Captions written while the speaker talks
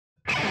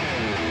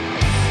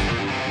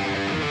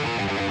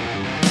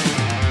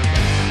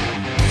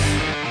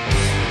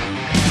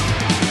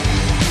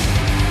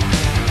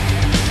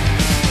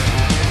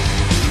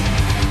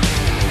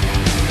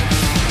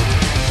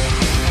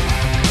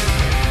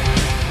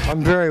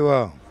I'm very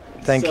well.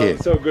 Thank you.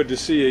 So good to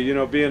see you. You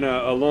know, being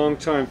a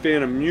longtime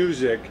fan of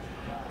music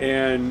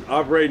and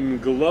operating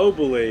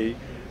globally,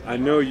 I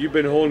know you've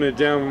been holding it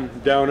down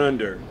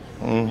under.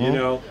 Mm-hmm. You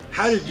know,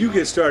 how did you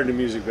get started in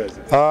the music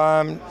business?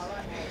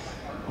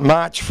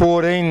 March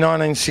 14,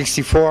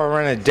 1964, I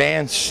ran a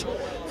dance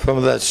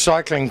from the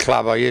cycling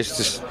club I used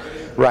to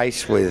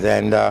race with,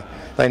 and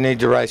they need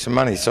to raise some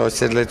money, so I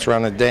said, let's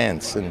run a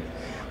dance. And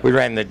we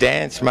ran the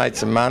dance, made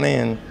some money,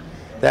 and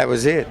that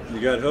was it. You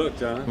got hooked,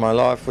 huh? My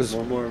life was...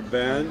 More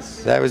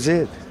bands? That was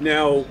it.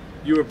 Now,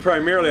 you were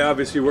primarily,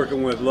 obviously,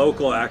 working with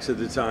local acts at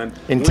the time.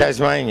 In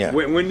Tasmania.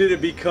 When did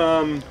it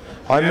become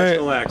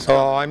national acts?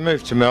 I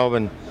moved to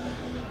Melbourne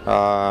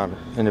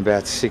in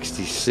about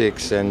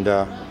 66, and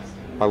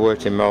I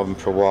worked in Melbourne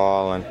for a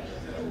while,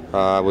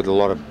 and with a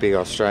lot of big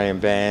Australian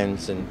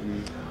bands,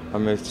 and I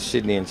moved to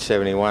Sydney in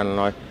 71, and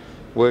I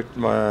worked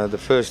the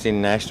first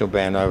international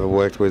band I ever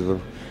worked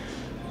with,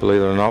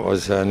 believe it or not,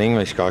 was an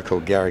English guy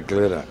called Gary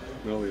Glitter.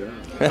 Oh yeah.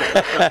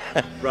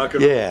 Rock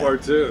and roll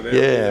part 2.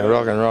 Yeah,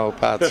 rock and roll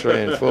part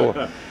 3 and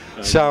 4.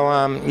 So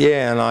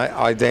and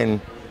I then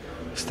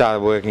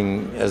started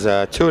working as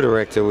a tour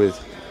director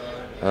with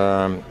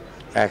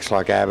acts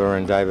like ABBA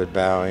and David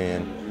Bowie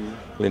and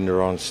Linda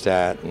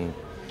Ronstadt and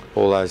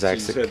all those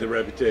acts. So you had the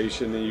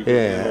reputation that you could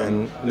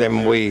and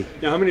then we...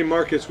 Now, how many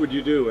markets would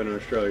you do in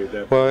Australia at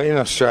that point? Well, in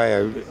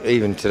Australia,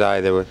 even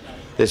today,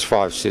 there's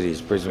 5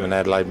 cities: Brisbane,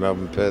 Adelaide,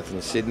 Melbourne, Perth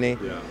and Sydney.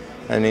 Yeah.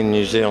 And in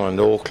New Zealand,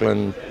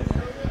 Auckland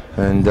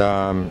and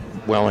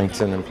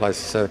Wellington and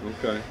places. So,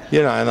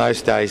 you know, in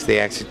those days, the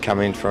acts would come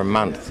in for a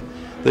month.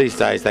 These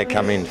days, they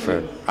come in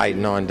for 8,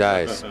 9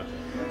 days.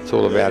 It's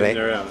all about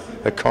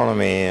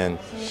economy and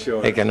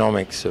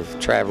economics of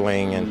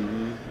travelling,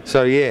 and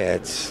so yeah,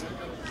 it's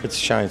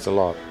changed a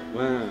lot.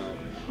 Wow.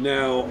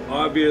 Now,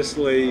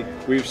 obviously,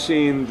 we've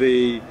seen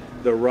the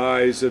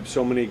rise of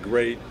so many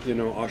great, you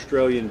know,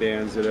 Australian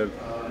bands that have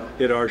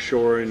hit our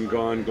shore and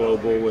gone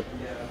global with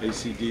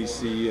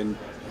AC/DC and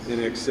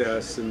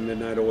INXS and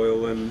Midnight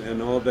Oil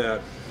and all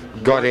that.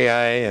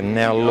 Gaudier and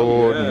now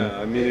Lord. Yeah,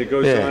 I mean, it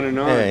goes on and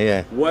on.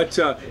 Yeah. What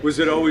was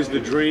it always the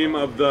dream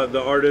of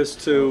the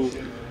artist to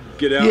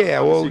get out?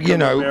 Yeah, well, you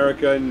know,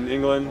 America and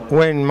England.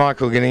 When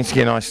Michael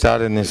Gudinski and I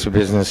started in this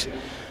business,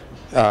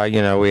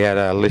 you know, we had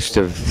a list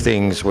of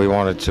things we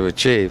wanted to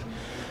achieve,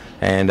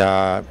 and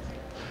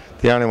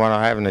the only one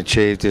I haven't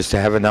achieved is to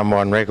have a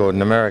 #1 record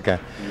in America.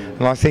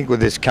 And I think with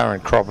this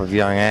current crop of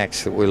young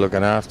acts that we're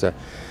looking after,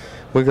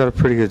 we've got a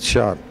pretty good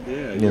shot.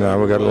 Yeah, you know,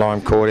 we've got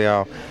Lime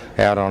Cordial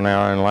out on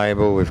our own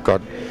label. We've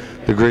got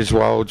the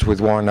Griswolds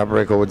with Wind Up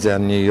Records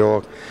out in New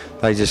York.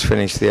 They just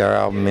finished their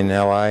album in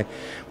LA.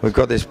 We've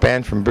got this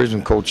band from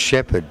Brisbane called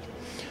Shepherd,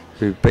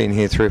 who've been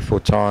here 3 or 4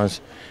 times.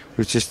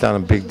 We've just done a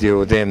big deal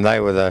with them. They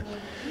were the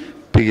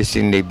biggest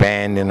indie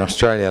band in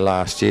Australia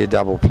last year,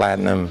 double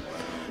platinum,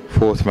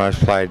 4th most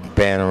played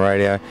band on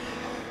radio.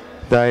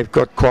 They've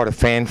got quite a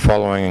fan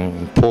following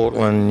in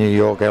Portland, New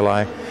York,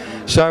 LA.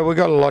 So we've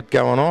got a lot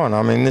going on.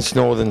 I mean, this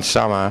northern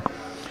summer,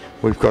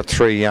 we've got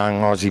 3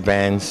 young Aussie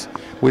bands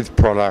with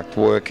product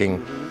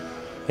working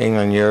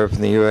England, Europe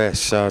and the US,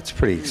 so it's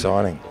pretty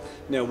exciting.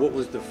 Now, what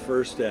was the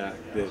first act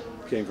that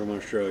came from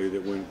Australia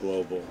that went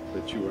global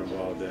that you were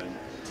involved in?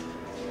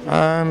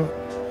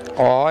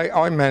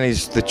 I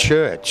managed the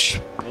Church,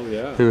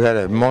 who had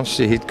a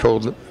monster hit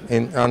called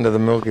Under the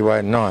Milky Way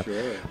at Night.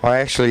 Sure. I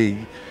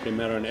actually... Came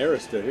out on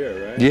Arista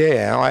here, right?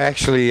 Yeah, I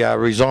actually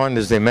resigned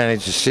as their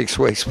manager 6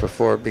 weeks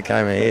before it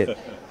became a hit.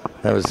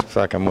 That was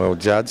fucking well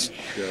judged.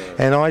 Sure.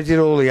 And I did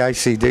all the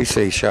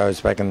AC/DC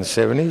shows back in the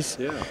 70s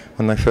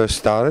when they first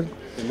started.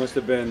 It must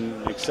have been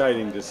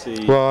exciting to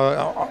see.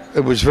 Well, I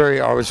was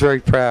very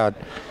proud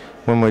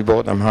when we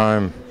brought them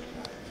home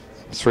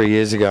 3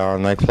 years ago,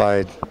 and they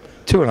played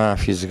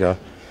 2.5 years ago.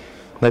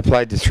 They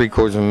played to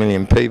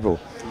 750,000 people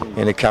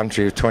in a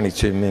country of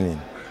 22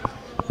 million.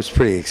 It was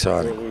pretty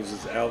exciting. So it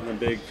was out in a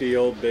big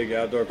field, big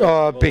outdoor festival?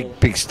 Oh,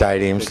 big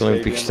stadiums,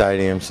 Olympic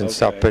stadiums and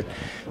stuff. But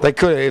they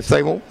could, if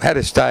they had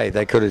a stay,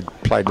 they could have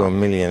played to 1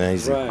 million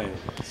easy. Right,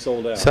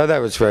 sold out. So that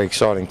was very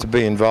exciting to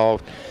be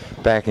involved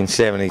back in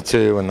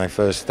 '72 when they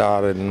first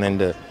started, and then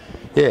to,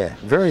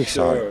 very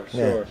exciting.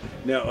 Sure.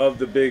 Now, of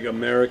the big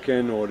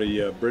American or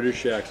the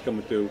British acts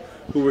coming through,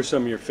 who were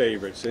some of your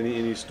favorites?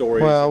 Any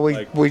stories? Well,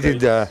 we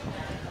did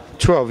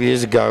 12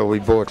 years ago. We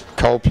brought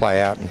Coldplay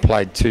out and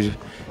played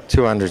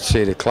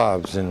 200-seater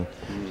clubs, and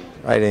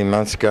 18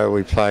 months ago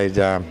we played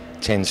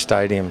 10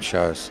 stadium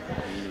shows.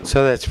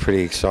 So that's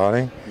pretty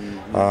exciting.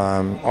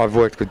 I've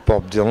worked with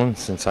Bob Dylan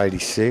since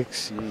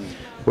 '86.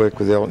 Worked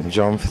with Elton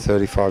John for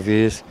 35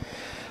 years.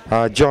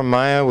 John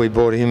Mayer, we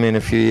brought him in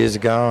a few years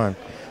ago and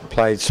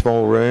played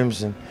small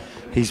rooms, and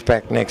he's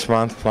back next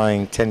month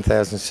playing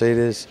 10,000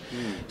 seaters.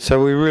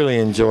 So we really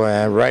enjoy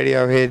our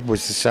Radiohead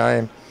was the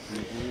same.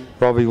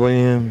 Robbie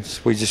Williams,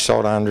 we just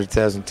sold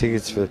 100,000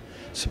 tickets for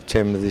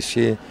September this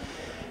year.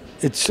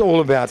 It's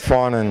all about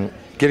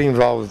getting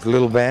involved with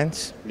little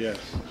bands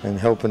and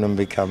helping them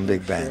become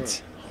big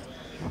bands.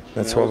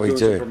 That's what we do. I was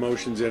doing some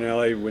promotions in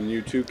LA when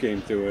U2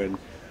 came through, and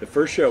the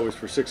first show was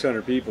for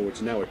 600 people, which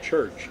is now a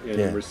church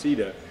in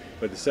Reseda.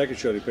 but the second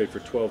show they played for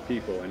 12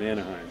 people in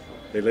Anaheim.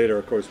 They later,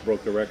 of course,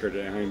 broke the record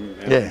at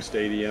Anaheim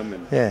Stadium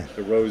and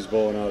the Rose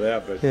Bowl and all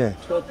that, but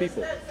 12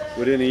 people.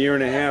 Within a year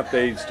and a half,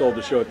 they stole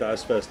the show at the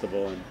US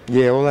Festival. And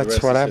well,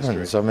 that's what happens.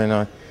 History. I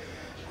mean,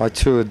 I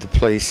toured the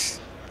Police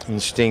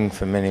and Sting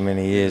for many,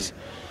 many years,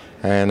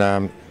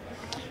 and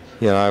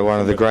you know, one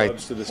of the great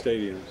clubs to the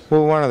stadiums.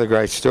 Well, one of the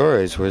great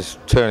stories was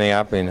turning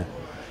up in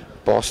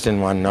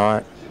Boston one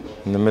night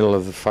in the middle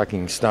of the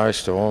fucking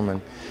snowstorm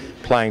and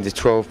playing to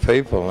 12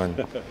 people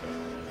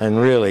and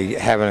really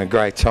having a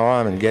great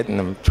time and getting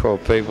them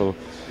 12 people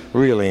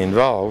really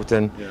involved.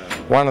 And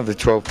one of the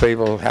 12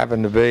 people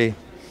happened to be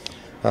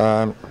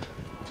one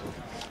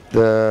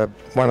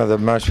of the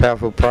most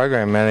powerful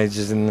program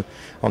managers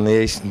on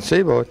the Eastern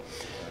Seaboard.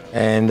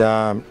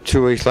 And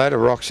 2 weeks later,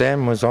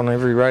 Roxanne was on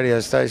every radio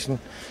station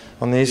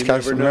on the East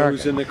Coast of America.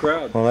 Who's in the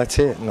crowd. Well, that's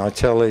it. And I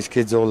tell these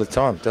kids all the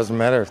time, it doesn't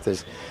matter if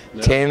there's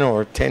 10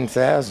 or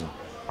 10,000.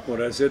 Well,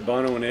 that's it.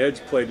 Bono and Edge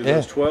played to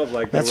those 12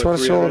 like that's what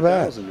it's all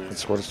about.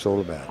 That's what it's all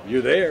about.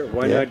 You're there.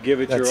 Why not give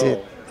it your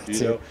all?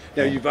 That's it.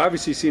 Now, you've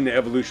obviously seen the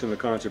evolution of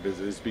the concert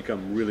business. It's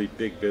become really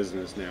big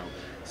business now.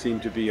 Seem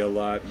to be a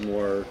lot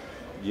more,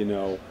 you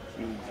know,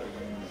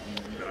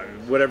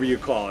 whatever you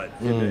call it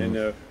in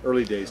the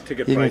early days.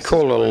 Ticket prices. You can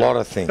call it a lot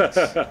of things.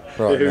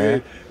 Right,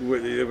 man.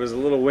 There was a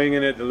little wing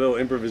in it, a little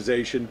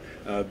improvisation.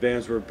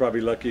 Bands were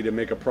probably lucky to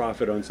make a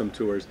profit on some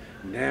tours.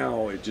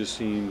 Now it just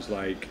seems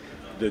like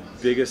the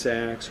biggest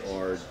acts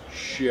are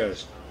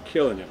just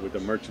killing it with the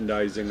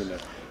merchandising and the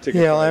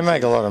ticket prices. They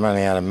make a lot of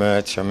money out of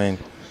merch. I mean,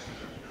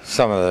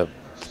 some of the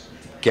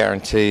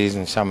guarantees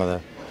and some of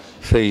the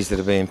fees that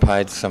are being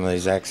paid to some of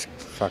these acts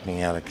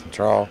fucking out of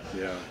control.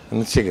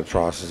 And the ticket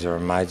prices are a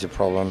major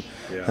problem.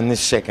 And this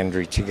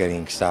secondary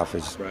ticketing stuff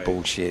is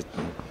bullshit.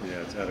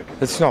 It's out of control.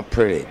 It's not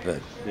pretty, but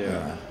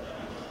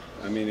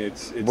I mean,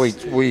 it's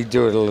we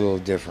do it a little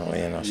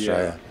differently in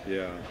Australia.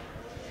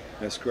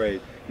 That's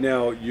great.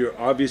 Now,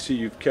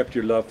 you've kept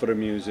your love for the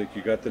music.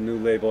 You got the new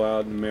label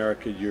out in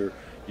America.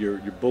 You're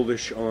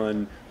bullish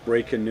on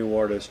breaking new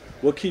artists.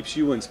 What keeps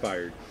you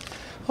inspired?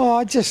 Oh,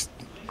 I just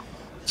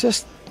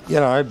you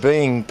know,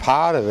 being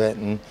part of it.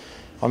 And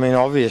I mean,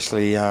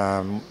 obviously,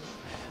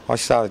 I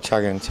started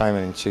CHUGG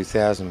Entertainment in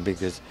 2000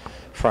 because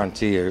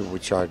Frontier,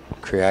 which I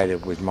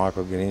created with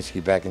Michael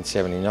Gudinski back in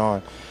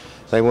 '79,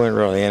 they weren't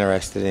really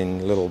interested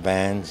in little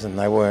bands, and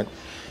they weren't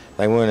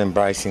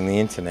embracing the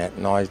internet.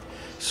 And I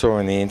saw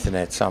in the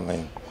internet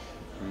something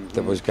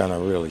that was going to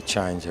really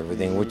change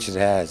everything, which it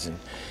has, and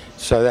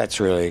so that's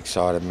really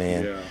excited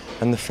me.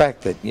 And the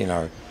fact that, you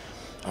know,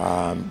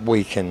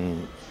 we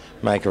can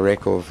make a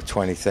record for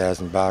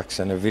 $20,000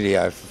 and a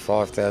video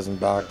for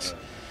 $5,000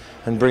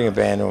 and bring a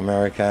band to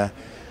America,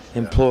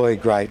 employ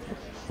great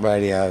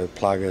radio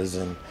pluggers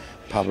and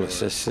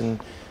publicists, and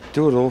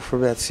do it all for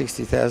about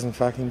 $60,000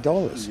 fucking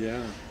dollars.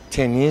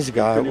 10 years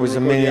ago it was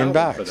 $1 million.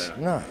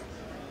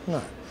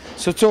 No.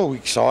 So it's all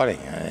exciting.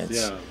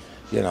 It's,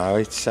 you know,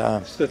 it's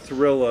the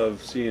thrill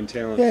of seeing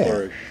talent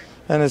flourish.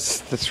 And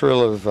it's the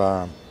thrill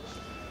of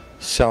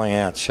selling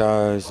out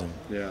shows and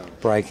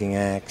breaking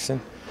acts, and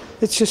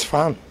it's just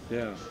fun.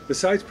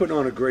 Besides putting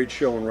on a great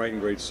show and writing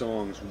great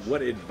songs,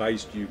 what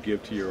advice do you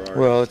give to your artists?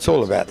 Well, it's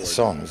all about the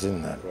songs,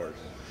 isn't it? Of course.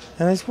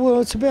 And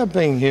it's about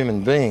being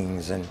human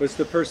beings and it's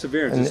the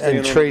perseverance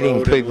and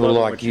treating people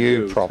like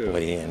you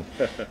properly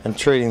and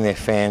treating their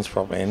fans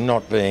properly, and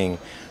not being,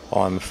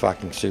 I'm a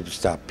fucking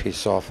superstar,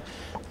 piss off,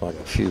 like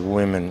a few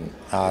women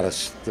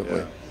artists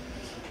that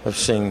we've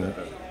seen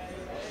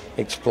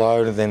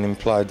explode and then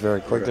implode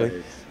very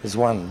quickly. There's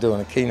one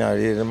doing a keynote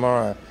here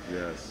tomorrow.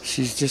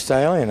 She's just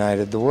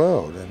alienated the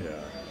world, and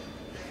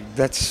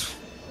that's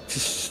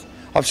just,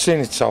 I've seen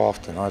it so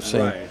often. I've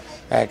seen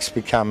acts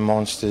become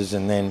monsters,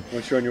 and then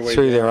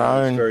through their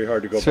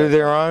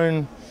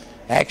own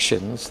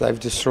actions, they've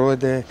destroyed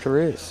their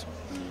careers.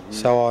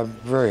 So I'm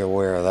very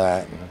aware of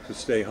that. So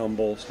stay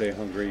humble, stay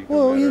hungry.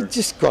 Well, you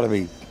just got to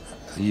be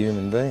a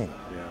human being.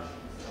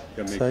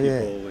 Got to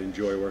make people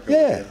enjoy working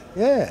with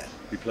you.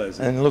 Be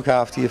pleasant. And look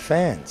after your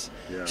fans.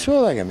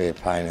 Sure, they can be a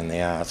pain in the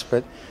ass,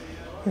 but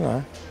you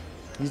know,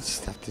 you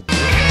just have to do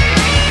it.